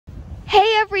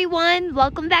everyone,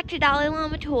 welcome back to Dalai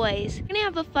Lama Toys. We're gonna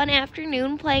have a fun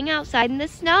afternoon playing outside in the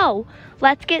snow.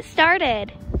 Let's get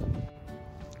started.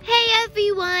 Hey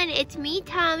everyone, it's me,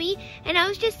 Tommy, and I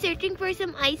was just searching for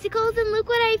some icicles and look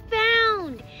what I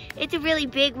found. It's a really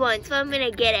big one, so I'm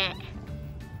gonna get it.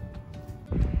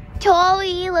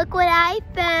 Tory, look what I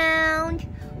found.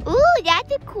 Ooh,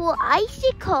 that's a cool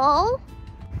icicle.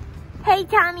 Hey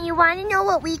Tommy, you wanna know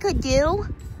what we could do?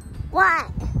 What?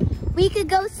 We could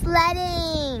go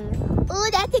sledding.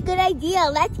 Ooh, that's a good idea.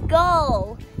 Let's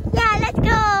go. Yeah, let's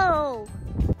go.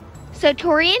 So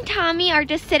Tory and Tommy are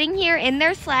just sitting here in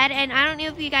their sled, and I don't know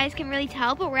if you guys can really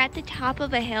tell, but we're at the top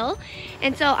of a hill,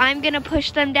 and so I'm gonna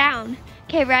push them down.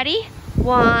 Okay, ready?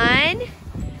 1,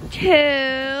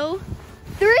 2,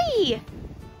 3.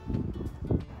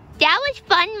 That was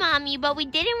fun, Mommy, but we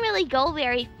didn't really go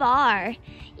very far.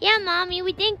 Yeah, Mommy,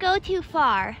 we didn't go too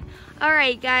far. All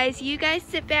right, guys, you guys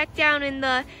sit back down in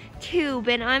the tube,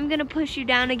 and I'm gonna push you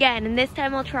down again, and this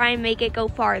time I'll try and make it go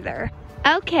farther.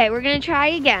 Okay, we're gonna try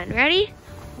again. Ready?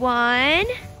 1,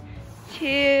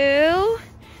 2,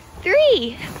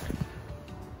 3.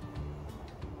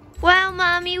 Wow,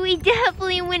 Mommy, we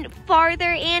definitely went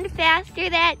farther and faster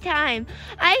that time.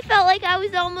 I felt like I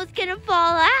was almost gonna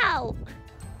fall out.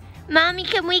 Mommy,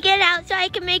 can we get out so I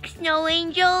can make snow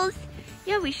angels?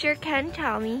 Yeah, we sure can,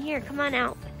 Tommy. Here, come on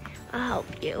out. I'll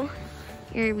help you.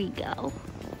 Here we go.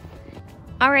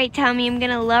 All right, Tommy, I'm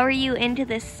gonna lower you into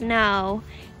the snow.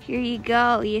 Here you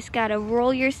go. You just gotta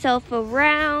roll yourself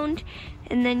around,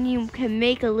 and then you can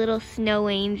make a little snow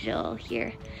angel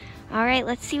here. All right,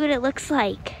 let's see what it looks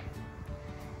like.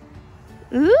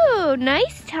 Ooh,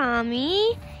 nice,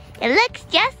 Tommy. It looks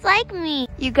just like me.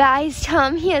 You guys,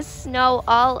 Tommy has snow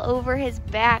all over his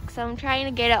back, so I'm trying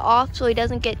to get it off so he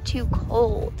doesn't get too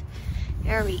cold.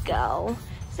 There we go.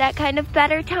 Is that kind of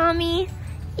better, Tommy?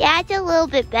 Yeah, it's a little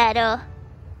bit better.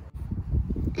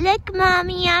 Look,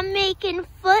 Mommy, I'm making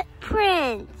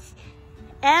footprints.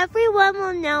 Everyone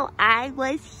will know I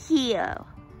was here.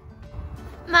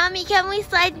 Mommy, can we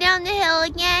slide down the hill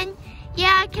again?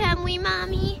 Yeah, can we,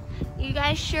 Mommy? You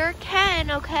guys sure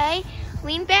can, okay?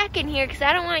 Lean back in here because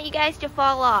I don't want you guys to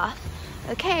fall off.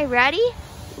 Okay, ready?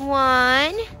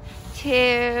 1,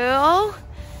 2,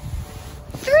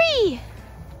 3.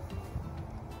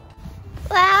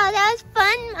 Wow, that was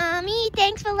fun, Mommy.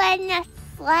 Thanks for letting us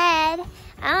sled.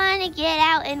 I want to get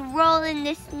out and roll in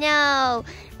the snow.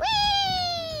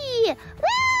 Whee!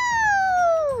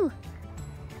 Woo!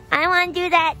 I want to do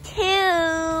that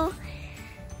too.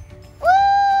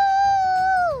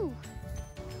 Woo!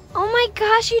 Oh my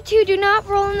gosh, you two, do not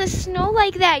roll in the snow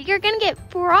like that. You're going to get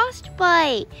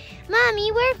frostbite.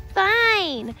 Mommy, we're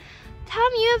fine.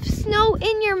 Tom, you have snow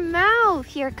in your mouth.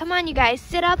 Here, come on, you guys.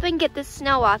 Sit up and get the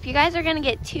snow off. You guys are going to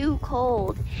get too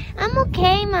cold. I'm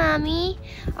okay, Mommy.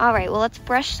 All right, well, let's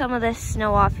brush some of this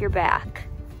snow off your back.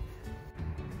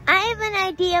 I have an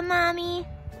idea, Mommy.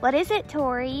 What is it,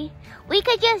 Tory? We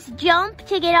could just jump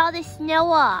to get all the snow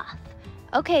off.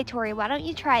 Okay, Tory, why don't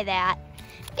you try that?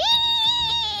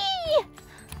 Whee!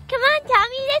 Come on,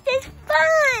 Tommy, this is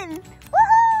fun.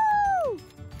 Woohoo!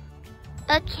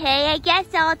 Okay, I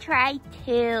guess I'll try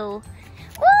too.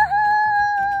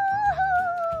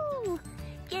 Woohoo!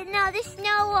 Getting all the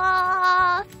snow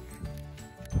off.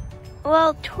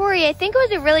 Well, Tory, I think it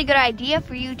was a really good idea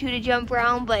for you two to jump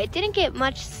around, but it didn't get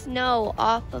much snow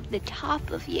off of the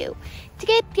top of you.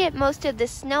 To get most of the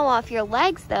snow off your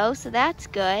legs, though, so that's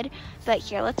good. But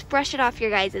here, let's brush it off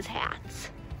your guys' hats.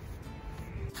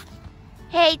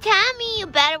 Hey, Tommy, you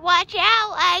better watch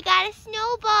out. I got a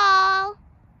snowball.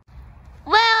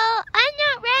 Well, I'm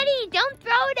not ready. Don't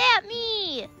throw it at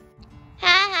me.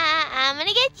 I'm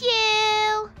gonna get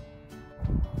you.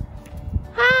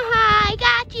 I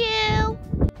got you.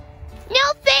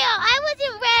 No fail, I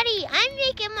wasn't ready. I'm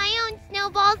making my own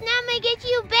snowballs. Now I'm gonna get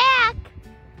you back.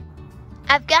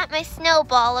 I've got my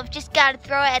snowball. I've just got to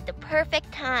throw it at the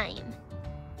perfect time.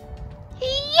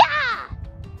 Yeah!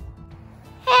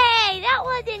 Hey, that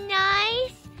wasn't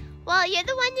nice. Well, you're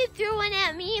the one who threw one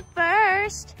at me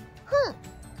first.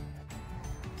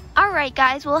 All right,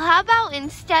 guys, well, how about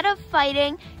instead of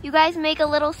fighting, you guys make a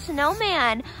little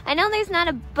snowman? I know there's not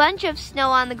a bunch of snow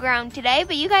on the ground today,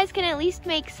 but you guys can at least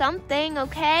make something,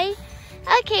 okay?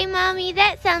 Okay, Mommy,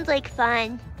 that sounds like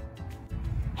fun.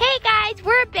 Hey, guys,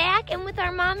 we're back, and with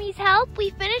our Mommy's help, we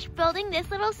finished building this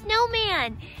little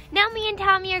snowman. Now me and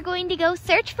Tommy are going to go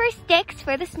search for sticks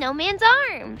for the snowman's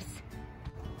arms.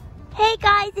 Hey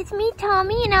guys, it's me,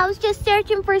 Tommy, and I was just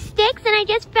searching for sticks, and I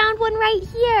just found one right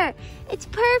here. It's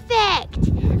perfect.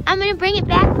 I'm gonna bring it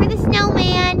back for the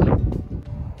snowman.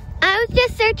 I was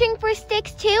just searching for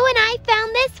sticks too, and I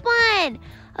found this one.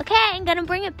 Okay, I'm gonna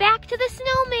bring it back to the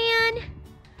snowman.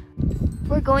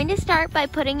 We're going to start by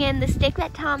putting in the stick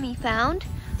that Tommy found.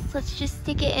 So let's just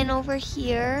stick it in over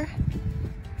here.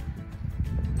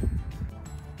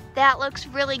 That looks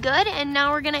really good, and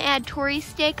now we're gonna add Tory's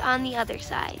stick on the other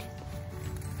side.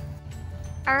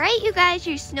 All right, you guys,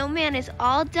 your snowman is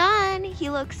all done. He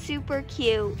looks super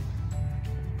cute.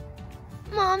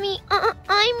 Mommy,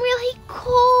 I'm really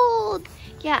cold.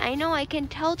 Yeah, I know, I can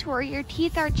tell, Tory, your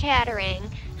teeth are chattering.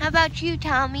 How about you,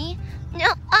 Tommy?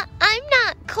 No, I'm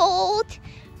not cold.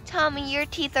 Tommy, your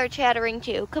teeth are chattering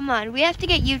too. Come on, we have to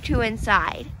get you two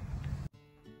inside.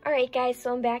 All right, guys,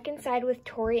 so I'm back inside with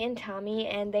Tory and Tommy,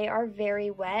 and they are very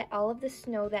wet. All of the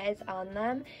snow that is on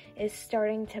them is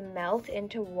starting to melt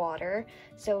into water.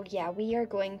 So yeah, we are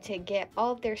going to get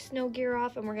all of their snow gear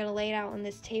off, and we're gonna lay it out on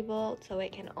this table so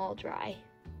it can all dry.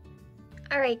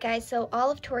 All right, guys, so all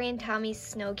of Tory and Tommy's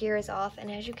snow gear is off, and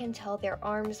as you can tell, their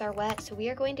arms are wet, so we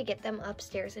are going to get them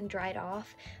upstairs and dried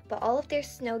off. But all of their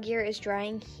snow gear is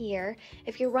drying here.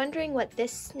 If you're wondering what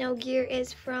this snow gear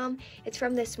is from, it's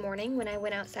from this morning when I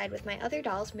went outside with my other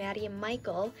dolls, Maddie and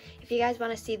Michael. If you guys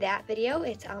want to see that video,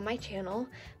 it's on my channel.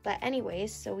 But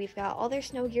anyways, so we've got all their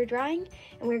snow gear drying,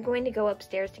 and we're going to go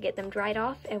upstairs to get them dried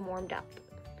off and warmed up.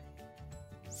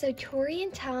 So Tory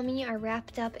and Tommy are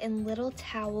wrapped up in little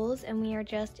towels, and we are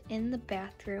just in the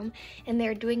bathroom, and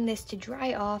they're doing this to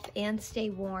dry off and stay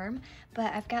warm.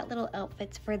 But I've got little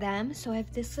outfits for them. So I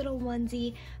have this little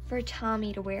onesie for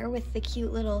Tommy to wear with the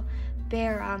cute little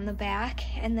bear on the back,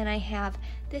 and then I have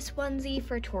this onesie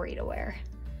for Tory to wear.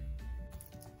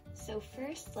 So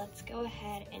first, let's go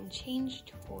ahead and change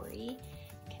Tory.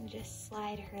 Can just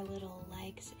slide her little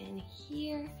legs in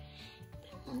here.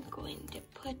 I'm going to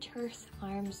put her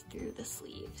arms through the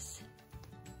sleeves.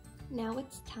 Now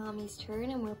it's Tommy's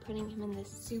turn, and we're putting him in this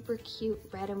super cute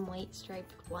red and white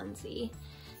striped onesie.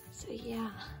 So yeah,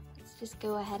 let's just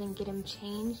go ahead and get him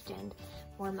changed and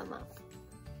warm him up.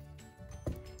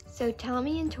 So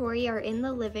Tommy and Tory are in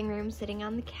the living room sitting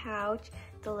on the couch.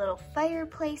 The little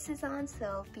fireplace is on, so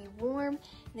it'll be warm.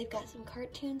 And they've got some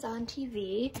cartoons on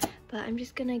TV, but I'm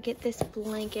just gonna get this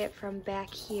blanket from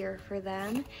back here for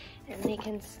them, and they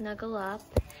can snuggle up.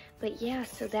 But yeah,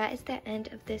 so that is the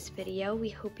end of this video. We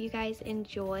hope you guys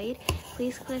enjoyed.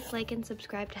 Please click like and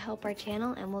subscribe to help our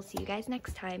channel, and we'll see you guys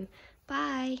next time.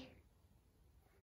 Bye.